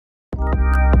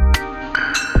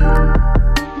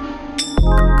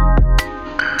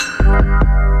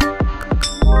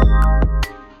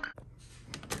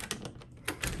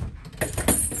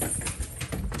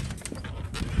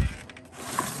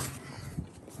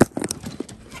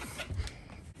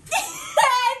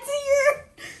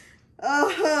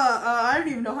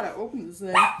this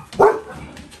thing. How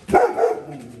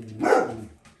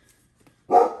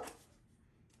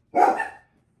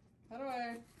do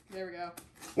I? There we go.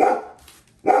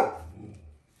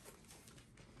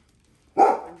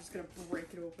 I'm just gonna break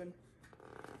it open.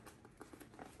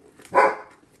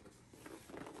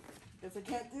 Guess I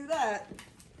can't do that.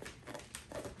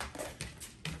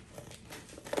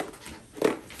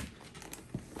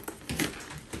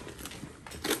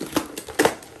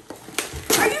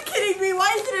 Are you kidding me?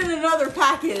 Why is it in another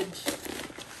package?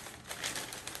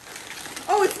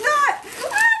 Oh, it's not! Ah,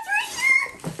 it's right here!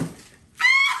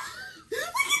 Ah! Look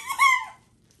at that!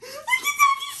 Look at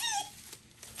Takeshi!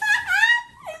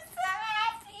 I'm so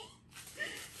happy!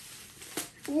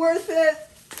 Worth it!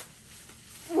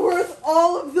 Worth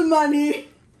all of the money!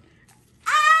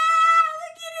 Ah!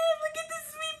 Look at it! Look at this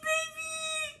sweet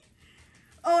baby!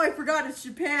 Oh, I forgot it's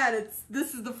Japan.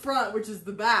 This is the front, which is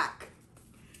the back.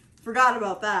 Forgot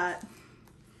about that.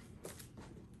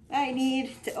 I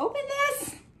need to open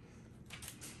this.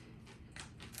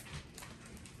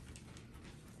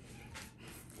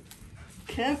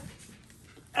 Come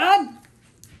on.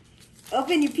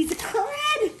 Open, you piece of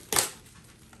crud.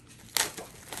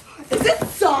 Is it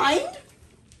signed?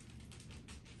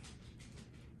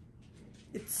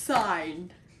 It's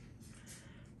signed.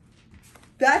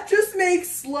 That just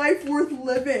makes life worth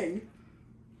living.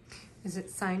 Is it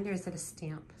signed or is it a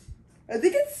stamp? I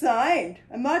think it's signed.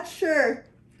 I'm not sure.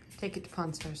 Take it to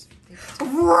Pawn Stars.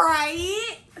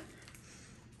 Right?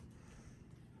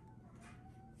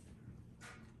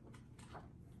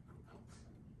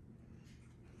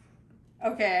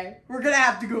 Okay, we're gonna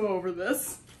have to go over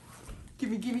this.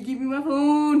 Give me my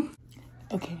phone.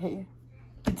 Okay,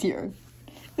 it's here.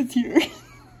 It's here.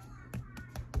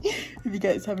 If you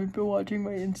guys haven't been watching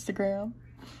my Instagram,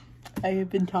 I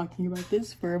have been talking about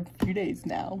this for a few days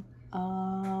now.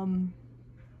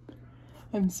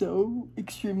 I'm so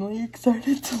extremely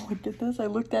excited to look at this. I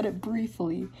looked at it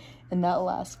briefly in that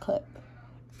last clip,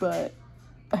 but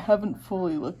I haven't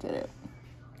fully looked at it.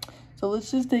 So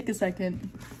let's just take a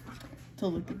second to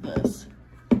look at this.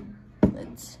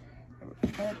 Let's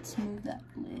move that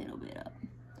a little bit up,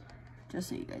 just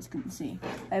so you guys can see.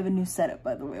 I have a new setup,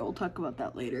 by the way. We'll talk about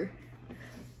that later.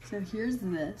 So here's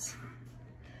this.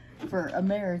 For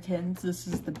Americans, this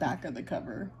is the back of the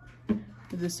cover.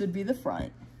 This would be the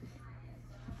front.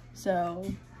 So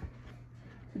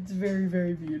it's very,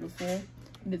 very beautiful.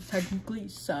 And it's technically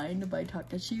signed by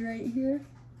Takeshi right here.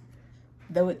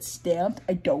 Though it's stamped,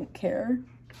 I don't care.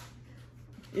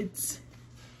 It's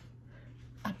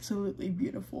absolutely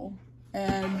beautiful.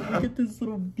 And look at this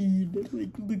little bead.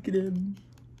 Like, look at him.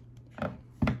 I'm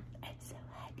so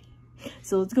happy.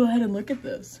 So let's go ahead and look at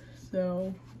this.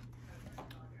 So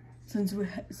since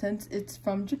it's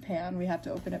from Japan, we have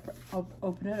to open it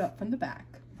up from the back.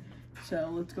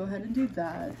 So let's go ahead and do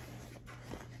that.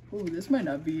 Oh, this might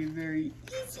not be very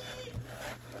easy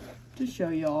to show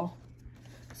y'all.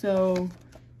 So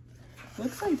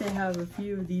looks like they have a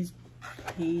few of these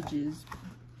pages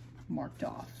marked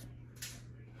off.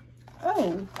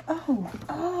 Oh,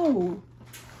 whoa.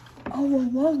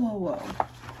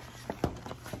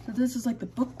 So this is like the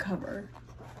book cover.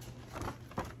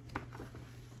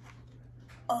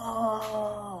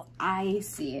 Oh, I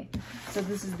see. So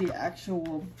this is the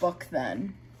actual book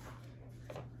then.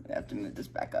 I have to move this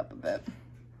back up a bit.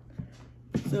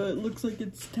 So it looks like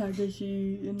it's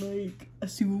Takeshi in like a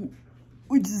suit,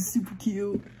 which is super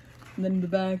cute. And then in the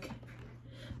back,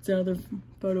 it's another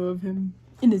photo of him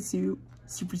in a suit.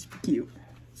 Super, super cute.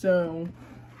 So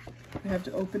I have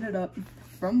to open it up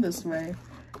from this way.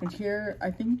 And here,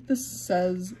 I think this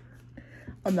says,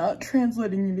 I'm not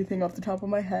translating anything off the top of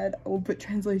my head. I will put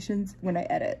translations when I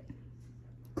edit.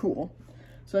 Cool.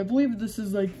 So I believe this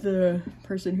is like the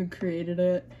person who created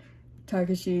it,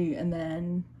 Takeshi, and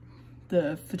then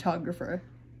the photographer.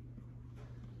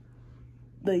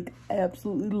 Like, I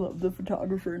absolutely love the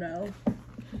photographer now.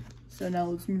 So now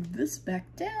let's move this back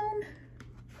down.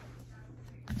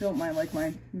 Don't mind like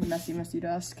my messy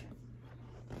desk.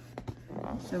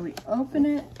 So we open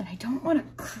it, and I don't want to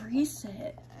crease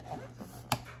it.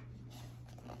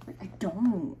 I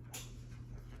don't.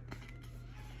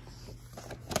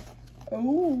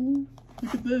 Oh,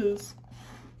 look at this.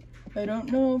 I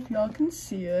don't know if y'all can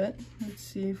see it. Let's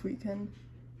see if we can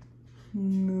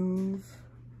move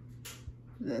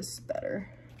this better.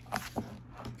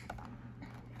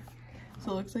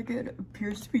 So it looks like it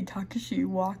appears to be Takeshi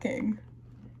walking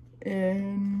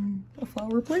in a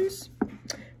flower place.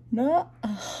 Not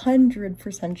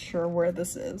 100% sure where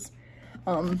this is.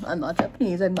 I'm not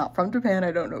Japanese, I'm not from Japan,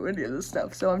 I don't know any of this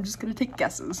stuff, so I'm just gonna take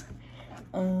guesses.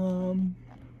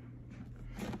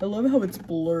 I love how it's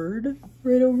blurred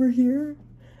right over here.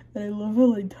 And I love how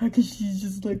like Takeshi's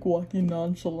just like walking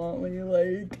nonchalantly,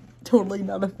 like totally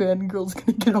not a fangirl's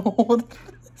gonna get a hold of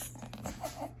this.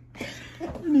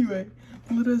 Anyway,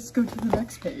 let us go to the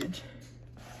next page.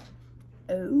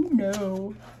 Oh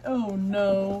no, oh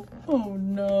no, oh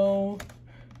no.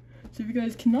 So if you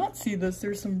guys cannot see this,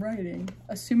 there's some writing,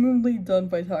 assumably done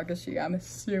by Takeshi, I'm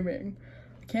assuming.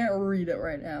 I can't read it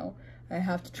right now. I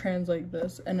have to translate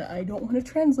this, and I don't want to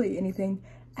translate anything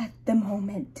at the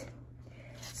moment.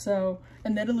 So,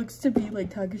 and then it looks to be like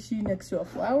Takeshi next to a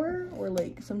flower, or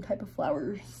like some type of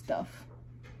flower stuff.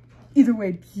 Either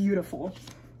way, beautiful.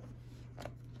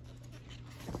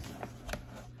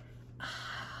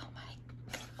 Oh my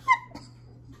god.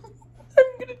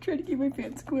 I'm gonna try to keep my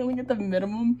fan squealing at the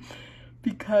minimum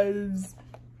because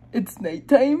it's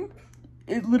nighttime.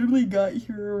 It literally got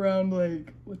here around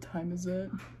like, what time is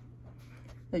it?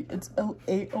 Like it's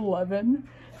 8:11,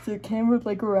 so it came with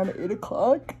like around 8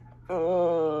 o'clock.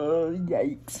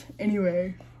 Yikes.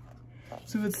 Anyway,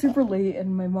 so it's super late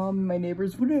and my mom and my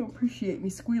neighbors wouldn't appreciate me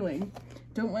squealing.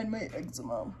 Don't mind my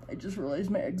eczema. I just realized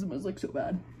my eczema is like so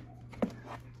bad.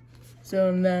 So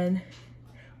and then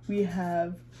we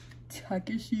have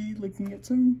Takeshi looking at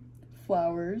some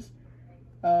flowers.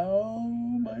 Oh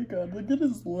my god, look at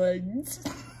his legs.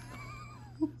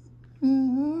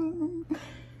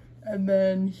 And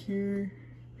then here,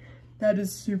 that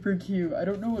is super cute. I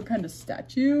don't know what kind of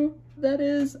statue that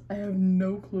is. I have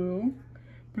no clue,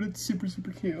 but it's super,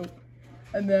 super cute.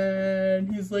 And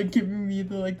then he's like giving me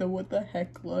the like the what the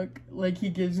heck look, like he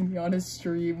gives me on his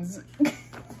streams.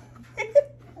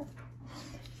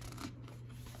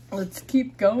 Let's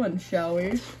keep going, shall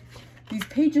we? These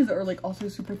pages are like also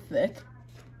super thick,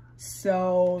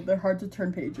 so they're hard to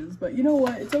turn pages, but you know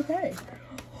what? It's okay.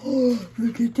 Oh,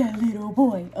 look at that little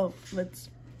boy. Oh,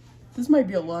 this might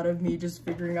be a lot of me just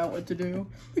figuring out what to do.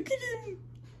 Look at him.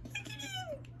 Look at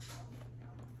him.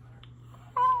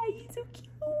 Ah, he's so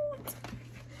cute.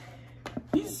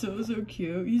 He's so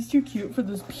cute. He's too cute for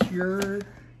this pure,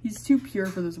 he's too pure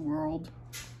for this world.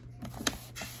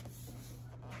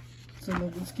 So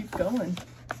let's keep going.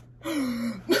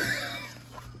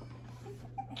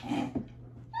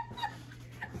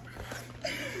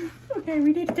 Okay,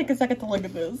 we need to take a second to look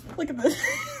at this. Look at this.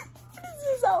 What is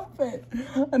this outfit?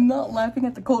 I'm not laughing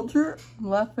at the culture, I'm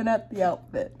laughing at the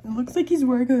outfit. It looks like he's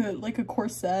wearing a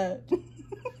corset.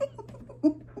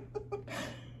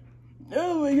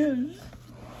 Oh my gosh.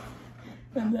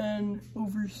 And then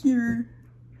over here,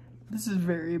 this is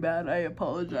very bad, I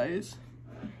apologize.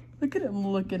 Look at him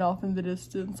looking off in the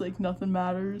distance like nothing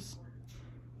matters.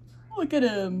 Look at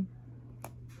him.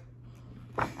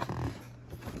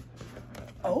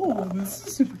 Oh, this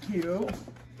is super cute.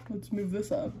 Let's move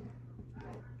this up.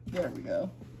 There we go.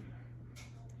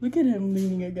 Look at him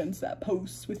leaning against that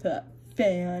post with that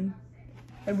fan.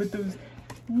 And with those,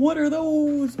 what are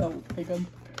those? Oh, take them.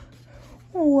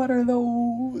 What are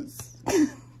those?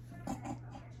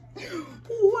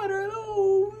 What are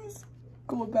those?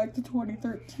 Going back to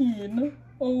 2013.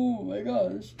 Oh my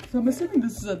gosh. So I'm assuming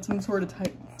this is at some sort of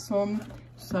type, some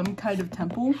kind of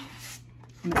temple.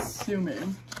 I'm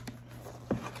assuming.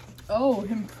 Oh,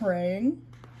 him praying.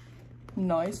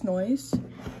 Nice, nice.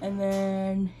 And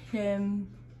then him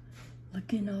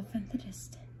looking off in the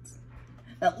distance.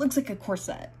 That looks like a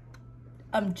corset.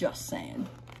 I'm just saying.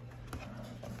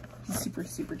 He's super,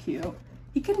 super cute.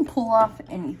 He can pull off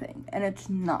anything, and it's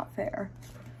not fair.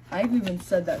 I've even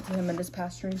said that to him in his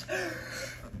past streams.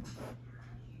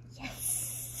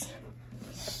 Yes!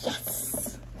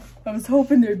 Yes! I was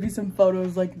hoping there'd be some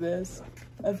photos like this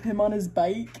of him on his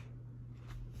bike.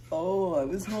 Oh, I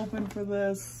was hoping for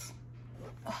this.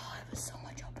 Oh, I was so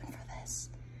much hoping for this.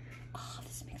 Oh,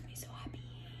 this makes me so happy.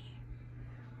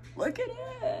 Look at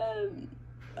him.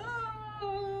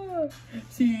 Ah.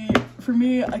 See, for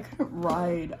me, I couldn't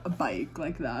ride a bike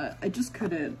like that. I just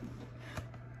couldn't.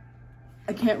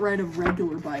 I can't ride a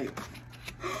regular bike.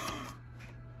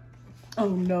 Oh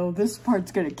no, this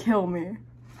part's gonna kill me.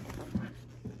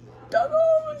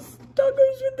 Doggos!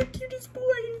 Doggos with the cutest boy.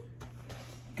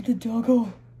 Look at the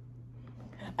doggo.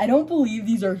 I don't believe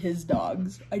these are his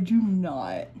dogs. I do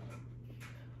not.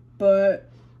 But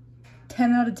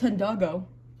 10 out of 10 doggo.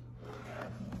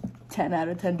 10 out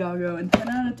of 10 doggo and 10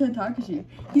 out of 10 Takeshi.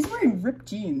 He's wearing ripped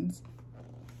jeans.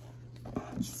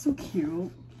 He's so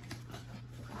cute.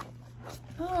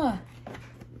 Ah.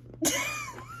 The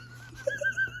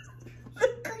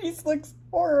crease looks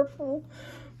horrible.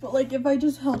 But like if I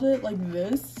just held it like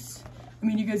this, I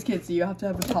mean you guys can't see, you have to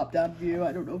have a top down view.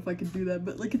 I don't know if I can do that,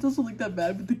 but like it doesn't look that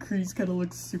bad, but the crease kind of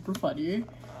looks super funny.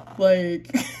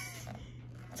 Like,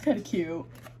 it's kind of cute.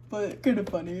 but kind of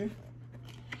funny.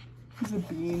 He's a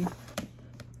bean.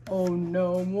 Oh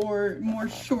no, more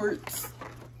shorts.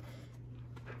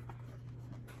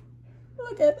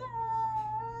 Look at that.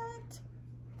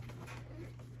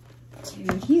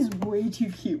 Dude, he's way too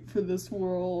cute for this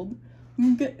world.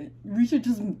 We should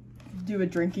just do a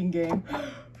drinking game.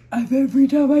 Every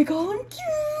time I call him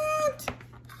cute.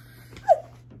 Are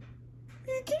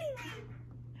you kidding me?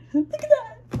 Look at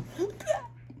that. Look at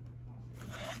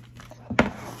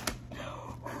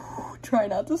that. Try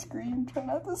not to scream. Try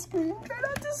not to scream. Try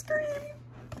not to scream.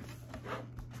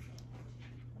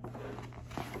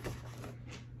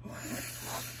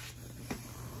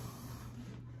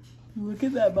 Look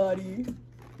at that body.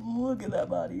 Look at that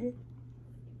body.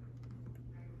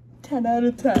 10 out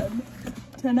of 10.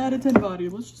 10 out of 10 body.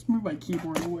 Let's just move my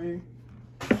keyboard away.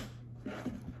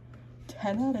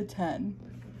 10 out of 10.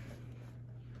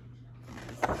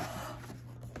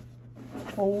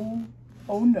 Oh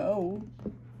no.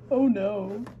 Oh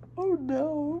no. Oh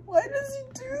no. Why does he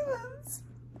do this?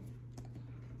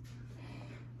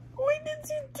 Why did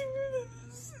he do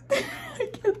this? I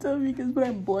can't tell because but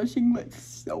I'm blushing like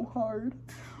so hard.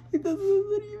 Like this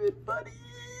isn't even funny.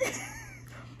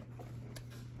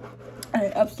 I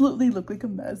absolutely look like a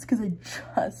mess because I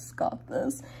just got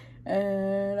this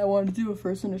and I wanted to do a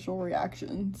first initial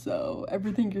reaction. So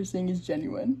everything you're seeing is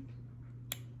genuine.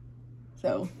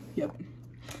 So, yep.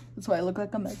 That's why I look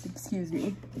like a mess, excuse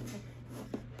me.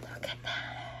 Look at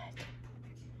that.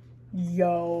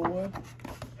 Yo.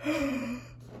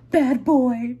 Bad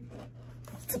boy.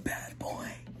 It's a bad boy.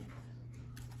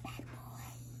 Bad boy.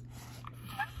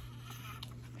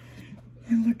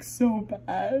 He looks so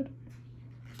bad.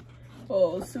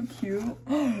 Oh, so cute.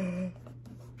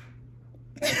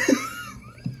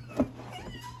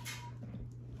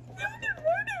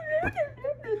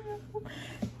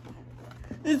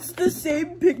 It's the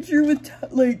same picture with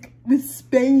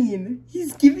Spain.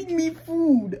 He's giving me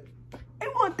food. I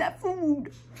want that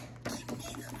food. Give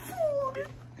me the food.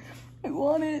 I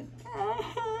want it.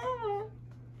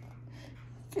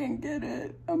 Can't get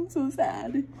it. I'm so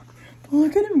sad.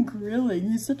 Look at him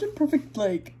grilling. He's such a perfect,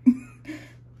 like...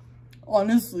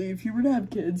 Honestly, if he were to have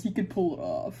kids, he could pull it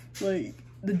off. Like,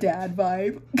 the dad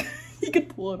vibe. He could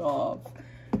pull it off.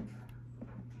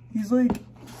 He's, like,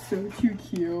 so too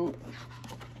cute.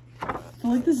 I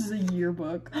feel like this is a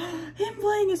yearbook. Him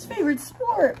playing his favorite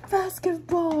sport,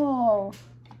 basketball.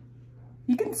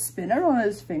 You can spin it on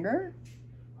his finger.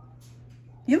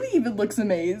 He even looks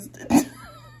amazed.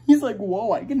 He's like,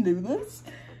 whoa, I can do this?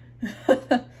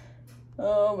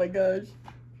 Oh my gosh.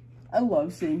 I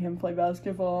love seeing him play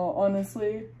basketball,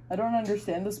 honestly. I don't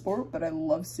understand the sport, but I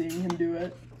love seeing him do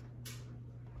it.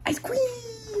 Ice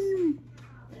cream!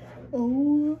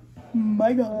 Oh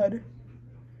my god.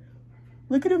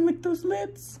 Look at him lick those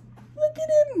lips. Look at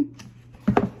him.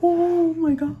 Oh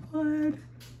my god.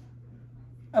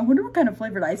 I wonder what kind of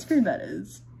flavored ice cream that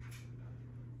is.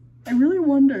 I really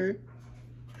wonder.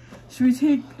 Should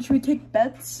we take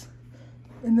bets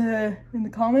in the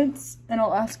comments and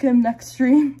I'll ask him next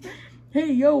stream?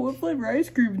 Hey yo, what flavor ice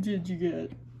cream did you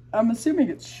get? I'm assuming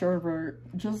it's sherbet.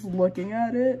 Just looking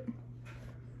at it.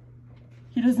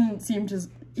 He doesn't seem to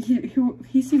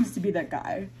he seems to be that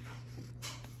guy.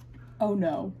 Oh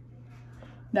no.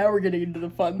 Now we're getting into the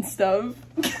fun stuff.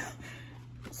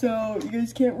 So you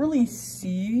guys can't really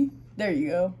see. There you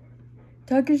go.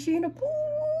 Takeshi in a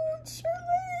pool,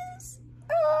 shirtless.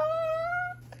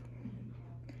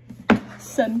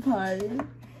 Senpai.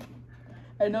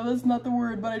 I know that's not the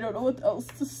word, but I don't know what else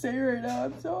to say right now.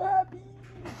 I'm so happy.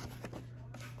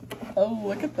 Oh,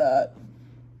 look at that.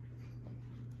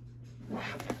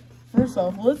 First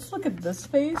off, let's look at this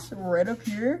face right up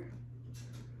here.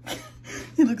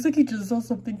 He looks like he just saw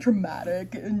something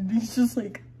traumatic and he's just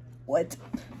like, what?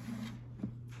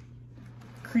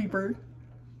 Creeper.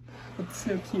 That's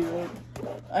so cute.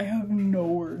 I have no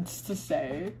words to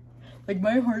say. Like,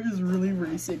 my heart is really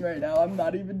racing right now. I'm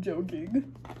not even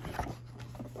joking.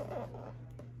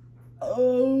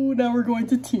 Oh, now we're going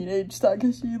to teenage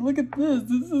Takeshi. Look at this.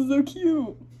 This is so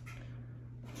cute.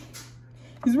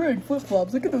 He's wearing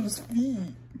flip-flops. Look at those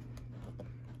feet.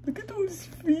 Look at those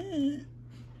feet.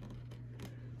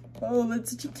 Oh, that's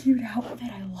such a cute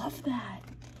outfit. I love that.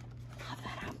 Love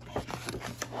that outfit.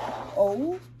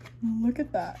 Oh, look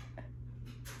at that.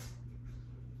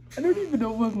 I don't even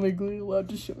know if I'm legally allowed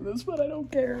to show this, but I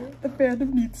don't care. The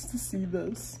fandom needs to see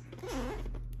this.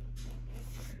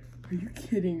 Are you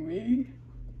kidding me?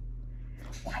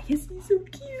 Why is he so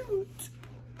cute?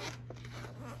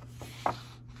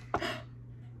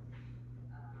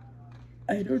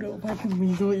 I don't know if I can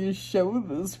legally show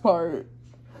this part.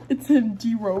 It's him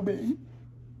derobing.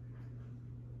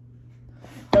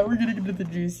 Now we're getting into the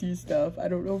juicy stuff. I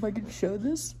don't know if I can show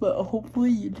this, but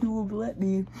hopefully YouTube will let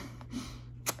me.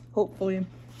 Hopefully.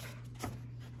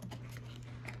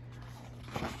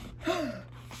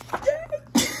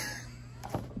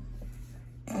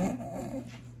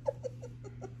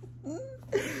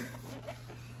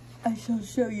 I shall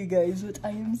show you guys what I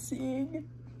am seeing.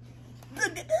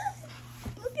 Look at that!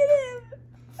 Look at him!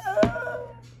 Oh.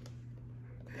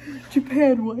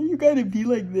 Japan, why you gotta be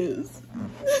like this?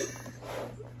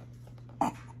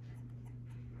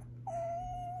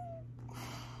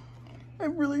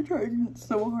 I'm really trying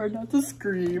so hard not to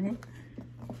scream.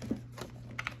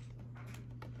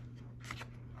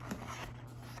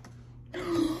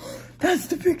 That's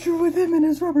the picture with him and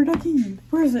his rubber ducky.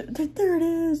 Where is it? There it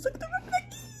is. Look at the rubber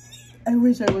ducky. I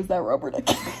wish I was that rubber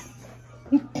ducky.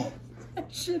 I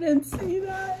shouldn't see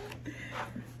that.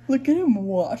 Look at him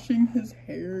washing his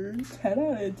hair. 10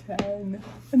 out of 10.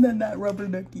 And then that rubber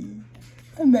ducky.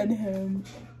 And then him.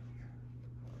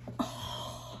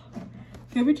 Oh.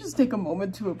 Can we just take a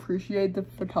moment to appreciate the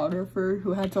photographer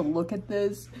who had to look at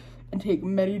this and take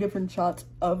many different shots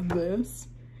of this?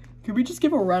 Can we just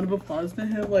give a round of applause to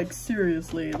him? Like,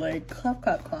 seriously, like, clap,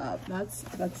 clap, clap. That's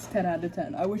 10 out of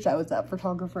 10. I wish I was that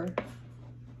photographer.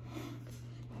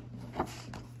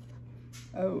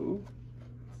 Oh.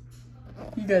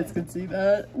 You guys can see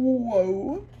that.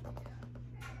 Whoa.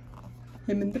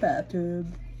 Him in the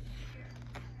bathtub.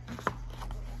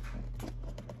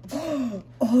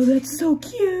 Oh, that's so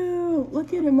cute.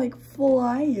 Look at him, like,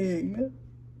 flying.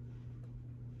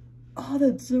 Oh,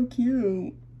 that's so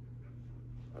cute.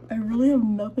 I really have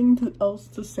nothing else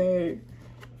to say.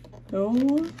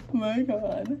 Oh my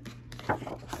god.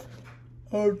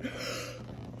 Oh,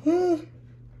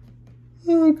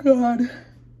 oh god.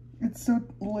 It's so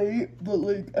late, but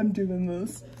like, I'm doing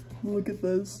this. Look at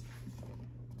this.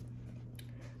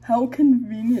 How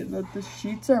convenient that the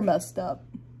sheets are messed up.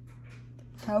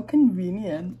 How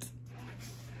convenient.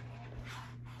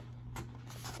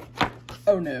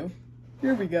 Oh no.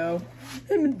 Here we go.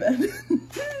 Him in bed.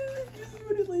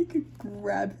 Like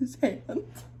grab his hand.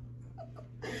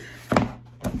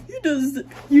 He does,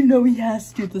 you know, he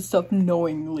has to do this stuff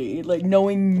knowingly, like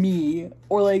knowing me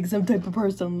or like some type of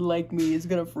person like me is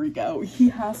gonna freak out. He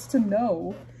has to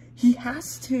know. He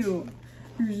has to.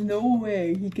 There's no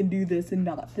way he can do this and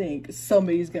not think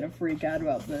somebody's gonna freak out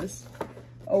about this.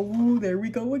 Oh, there we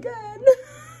go again.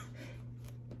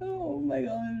 Oh my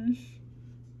gosh.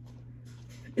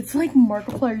 It's like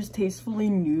Markiplier's Tastefully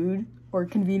Nude or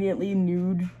Conveniently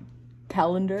Nude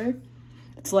calendar.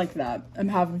 It's like that. I'm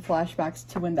having flashbacks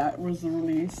to when that was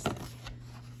released.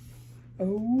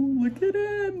 Oh, look at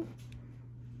him.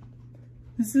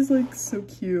 This is like so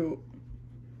cute.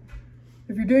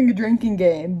 If you're doing a drinking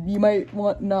game, you might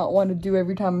not want to do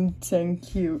every time I'm saying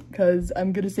cute, because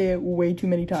I'm gonna say it way too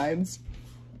many times.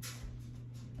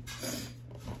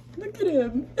 Look at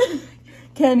him.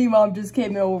 Candy Mom just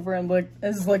came over and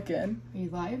is looking. Are you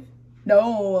live?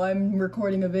 No, I'm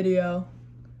recording a video.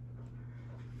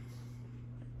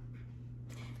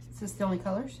 Is this the only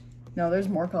colors? No, there's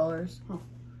more colors. Oh.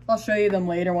 I'll show you them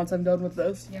later once I'm done with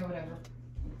this. Yeah, whatever.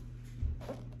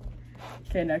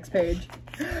 Okay, next page.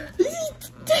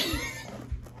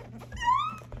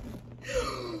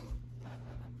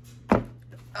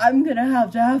 I'm gonna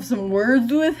have to have some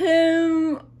words with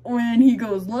him when he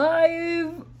goes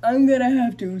live. I'm gonna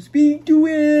have to speak to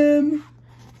him.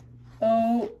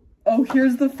 Oh,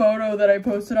 here's the photo that I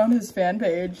posted on his fan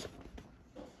page.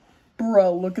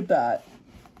 Bruh, look at that.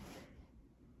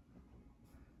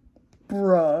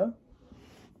 Bruh.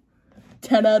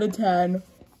 10 out of 10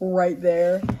 right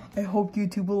there. I hope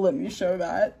YouTube will let me show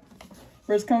that.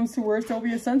 Worst comes to worst, there'll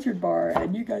be a censored bar,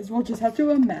 and you guys will just have to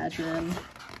imagine.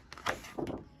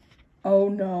 Oh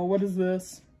no, what is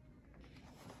this?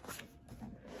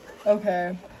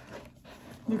 Okay.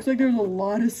 Looks like there's a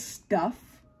lot of stuff.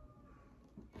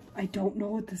 I don't know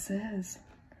what this is.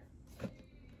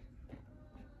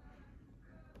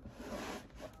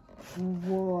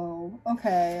 Whoa.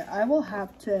 Okay, I will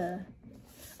have to...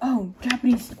 Oh,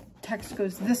 Japanese text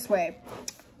goes this way.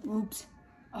 Oops.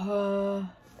 I'm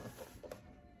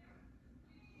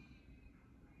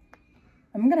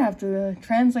gonna have to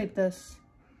translate this.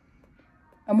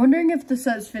 I'm wondering if this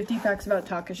says 50 facts about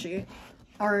Takeshi,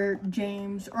 or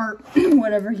James, or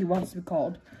whatever he wants to be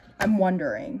called. I'm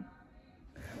wondering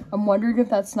if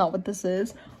that's not what this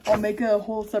is. I'll make a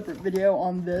whole separate video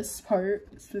on this part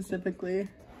specifically.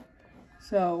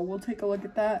 So we'll take a look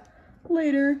at that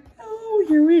later. Oh,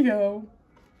 here we go.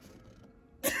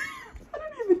 I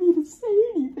don't even need to say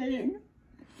anything.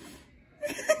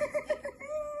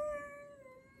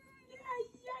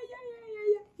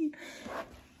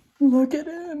 Look at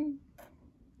him.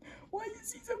 Why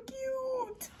is he so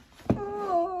cute?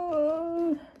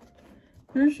 Oh.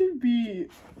 There should be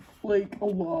like a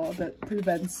law that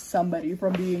prevents somebody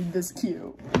from being this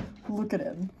cute. Look at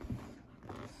him.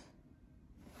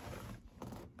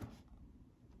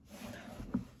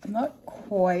 I'm not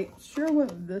quite sure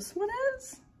what this one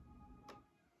is.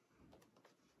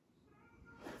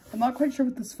 I'm not quite sure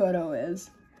what this photo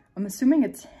is. I'm assuming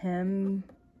it's him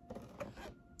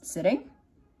sitting.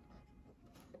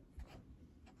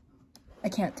 I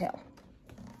can't tell.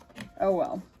 Oh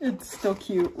well, it's still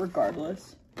cute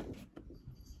regardless.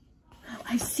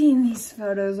 I've seen these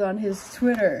photos on his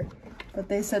Twitter, but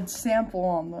they said sample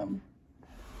on them.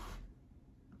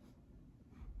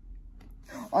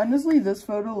 Honestly, this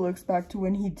photo looks back to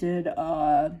when he did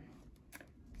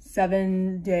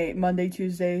 7-day, Monday,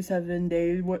 Tuesday, 7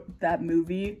 days, that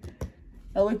movie.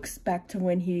 That looks back to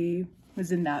when he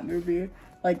was in that movie,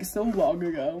 like so long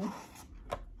ago.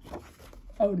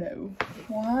 Oh no,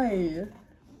 why?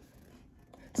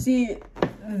 See,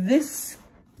 this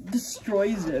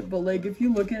destroys it, but like if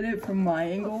you look at it from my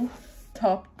angle,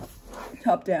 top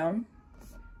down,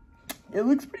 it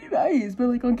looks pretty nice, but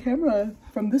like on camera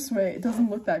from this way, it doesn't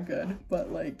look that good,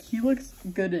 but like he looks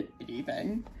good at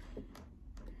anything.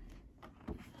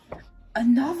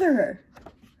 Another.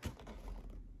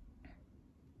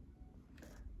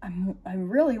 I'm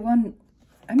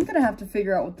gonna have to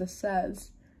figure out what this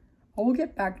says. I will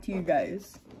get back to you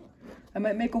guys. I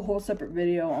might make a whole separate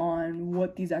video on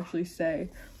what these actually say.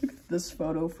 Look at this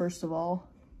photo, first of all.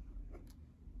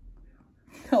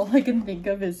 All I can think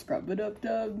of is Scrub It Up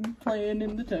Dub playing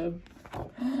in the tub.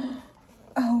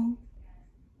 Oh,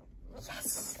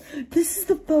 yes. This is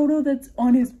the photo that's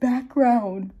on his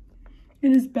background.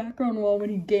 In his background wall when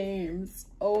he games.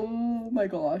 Oh my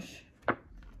gosh.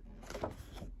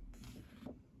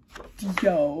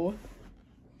 Yo.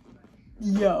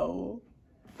 Yo.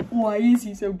 Why is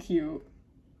he so cute?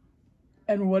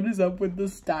 And what is up with the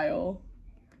style?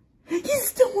 He's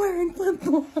still wearing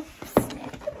flip-flops.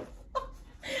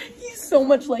 He's so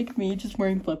much like me, just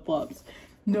wearing flip-flops.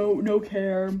 No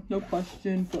care, no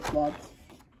question, flip-flops.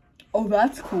 Oh,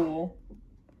 that's cool.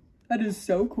 That is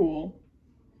so cool.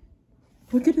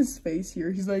 Look at his face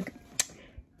here. He's like,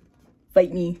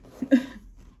 fight me.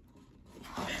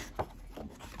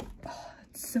 Oh,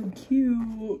 it's so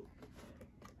cute.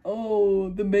 Oh,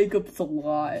 the makeup's a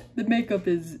lot. The makeup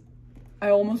is, I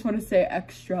almost want to say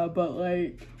extra, but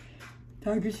like,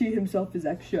 Takeshi himself is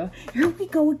extra. Here we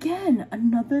go again.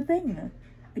 Another thing.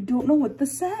 I don't know what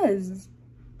this says.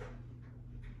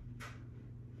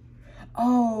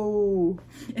 Oh,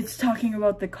 it's talking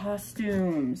about the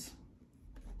costumes.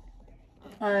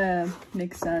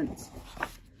 Makes sense.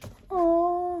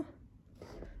 Oh,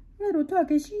 little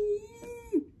Takeshi.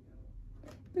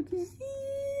 Takeshi.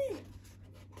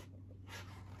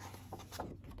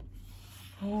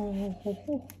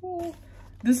 Oh,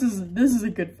 this is a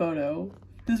good photo.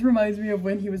 This reminds me of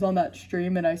when he was on that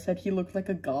stream and I said he looked like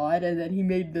a god and then he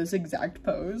made this exact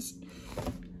pose.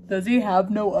 Does he have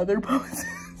no other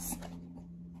poses?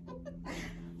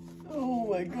 Oh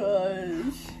my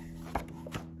gosh.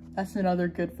 That's another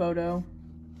good photo.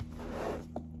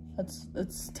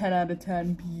 That's 10 out of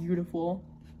 10. Beautiful.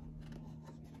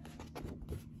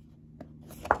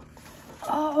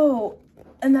 Oh,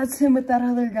 and that's him with that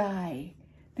other guy.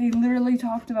 They literally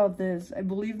talked about this. I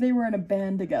believe they were in a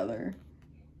band together.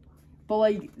 But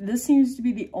like, this seems to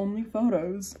be the only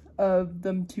photos of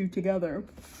them two together.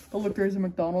 Oh look, there's a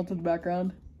McDonald's in the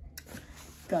background.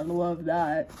 Gotta love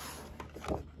that.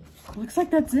 Looks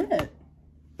like that's it.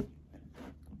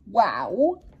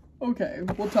 Wow. Okay,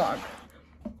 we'll talk.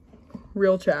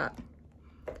 Real chat.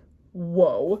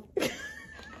 Whoa.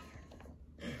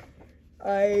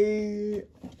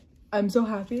 I'm so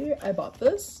happy I bought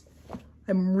this.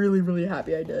 I'm really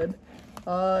happy I did.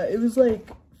 It was like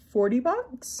 40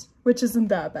 bucks, which isn't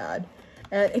that bad.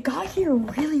 And it got here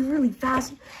really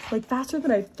fast, like faster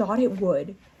than I thought it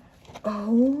would.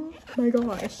 Oh my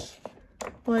gosh.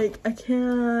 Like, I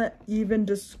can't even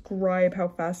describe how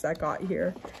fast that got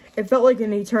here. It felt like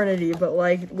an eternity, but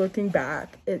like looking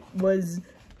back, it was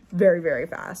very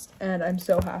fast. And I'm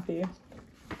so happy.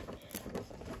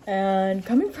 And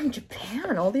coming from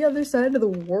Japan, all the other side of the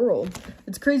world.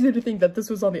 It's crazy to think that this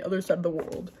was on the other side of the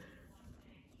world.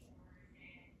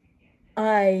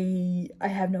 I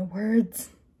have no words.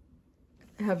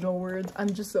 I have no words.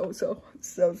 I'm just so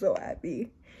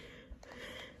happy.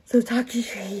 So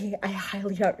Takeshi, I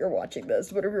highly doubt you're watching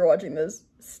this, but if you're watching this,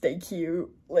 stay cute.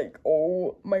 Like,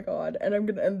 oh my god. And I'm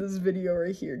gonna end this video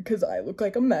right here because I look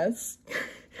like a mess.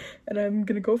 And I'm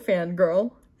gonna go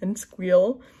fangirl and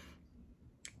squeal.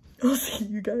 I'll see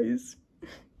you guys.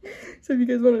 So if you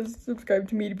guys want to subscribe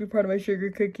to me to be part of my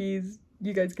sugar cookies,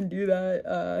 you guys can do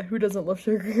that. Who doesn't love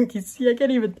sugar cookies? See, I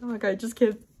can't even talk. I just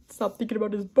can't stop thinking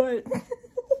about his butt.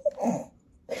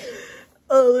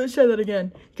 Oh, let's try that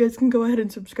again. You guys can go ahead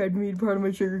and subscribe to me to be part of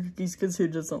my sugar cookies, because who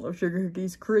doesn't love sugar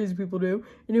cookies? Crazy people do.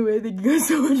 Anyway, thank you guys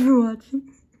so much for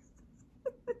watching.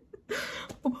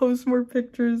 I'll post more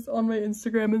pictures on my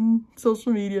Instagram and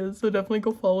social media, so definitely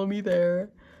go follow me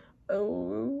there.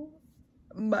 Oh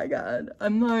my god,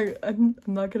 I'm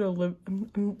not gonna live.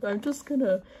 I'm just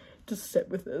gonna sit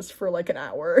with this for like an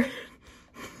hour.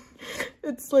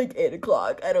 It's like 8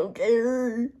 o'clock. I don't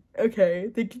care. Okay,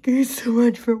 thank you guys so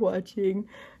much for watching,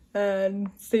 and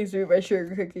stay tuned with my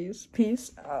sugar cookies.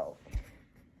 Peace out.